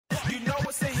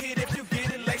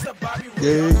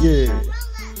Yeah.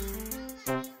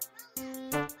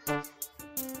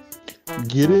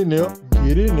 Get in there,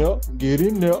 get in there, get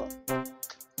in there.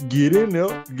 Get in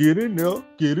there, get in there,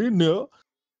 get in there.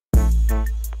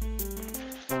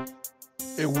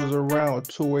 It was around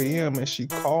 2 a.m. and she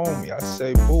called me. I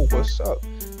say, boo, what's up?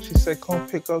 She said, come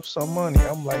pick up some money.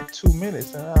 I'm like, 2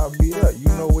 minutes and I'll be up. You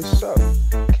know what's up.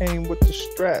 Came with the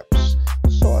straps.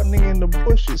 Saw a nigga in the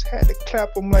bushes. Had to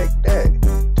clap him like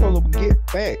that. Told him, get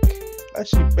back. Like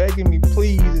she begging me,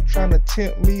 please, and trying to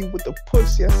tempt me with the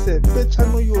pussy. I said, bitch, I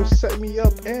know you'll set me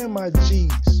up and my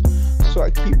G's. So I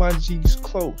keep my G's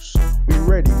close. We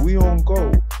ready, we on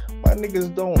go. My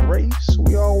niggas don't race.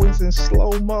 We always in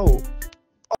slow-mo.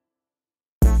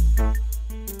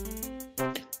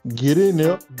 Get in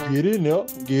there, get in there,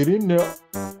 get in there.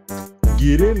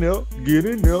 Get in there, get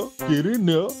in there, get in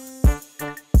there.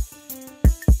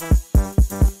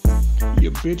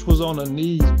 Your bitch was on her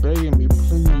knees begging me,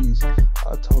 please.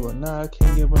 I told her, nah, I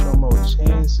can't give her no more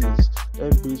chances.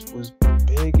 That bitch was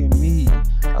begging me.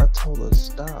 I told her,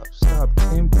 stop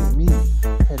tempting me.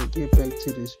 Had to get back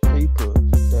to this paper.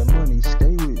 That money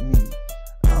stay with me.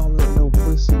 I don't let no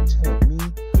pussy tempt me.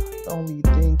 The only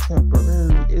thing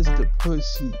temporary is the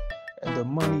pussy and the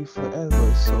money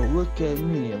forever. So look at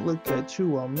me and look at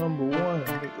you. I'm number one.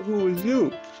 Who is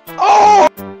you? Oh!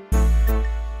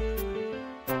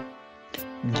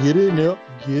 Get in there,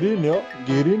 get in there,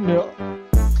 get in there.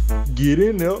 Get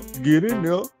in there, get in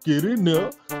there, get in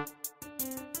there.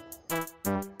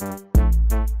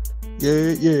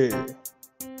 Yeah.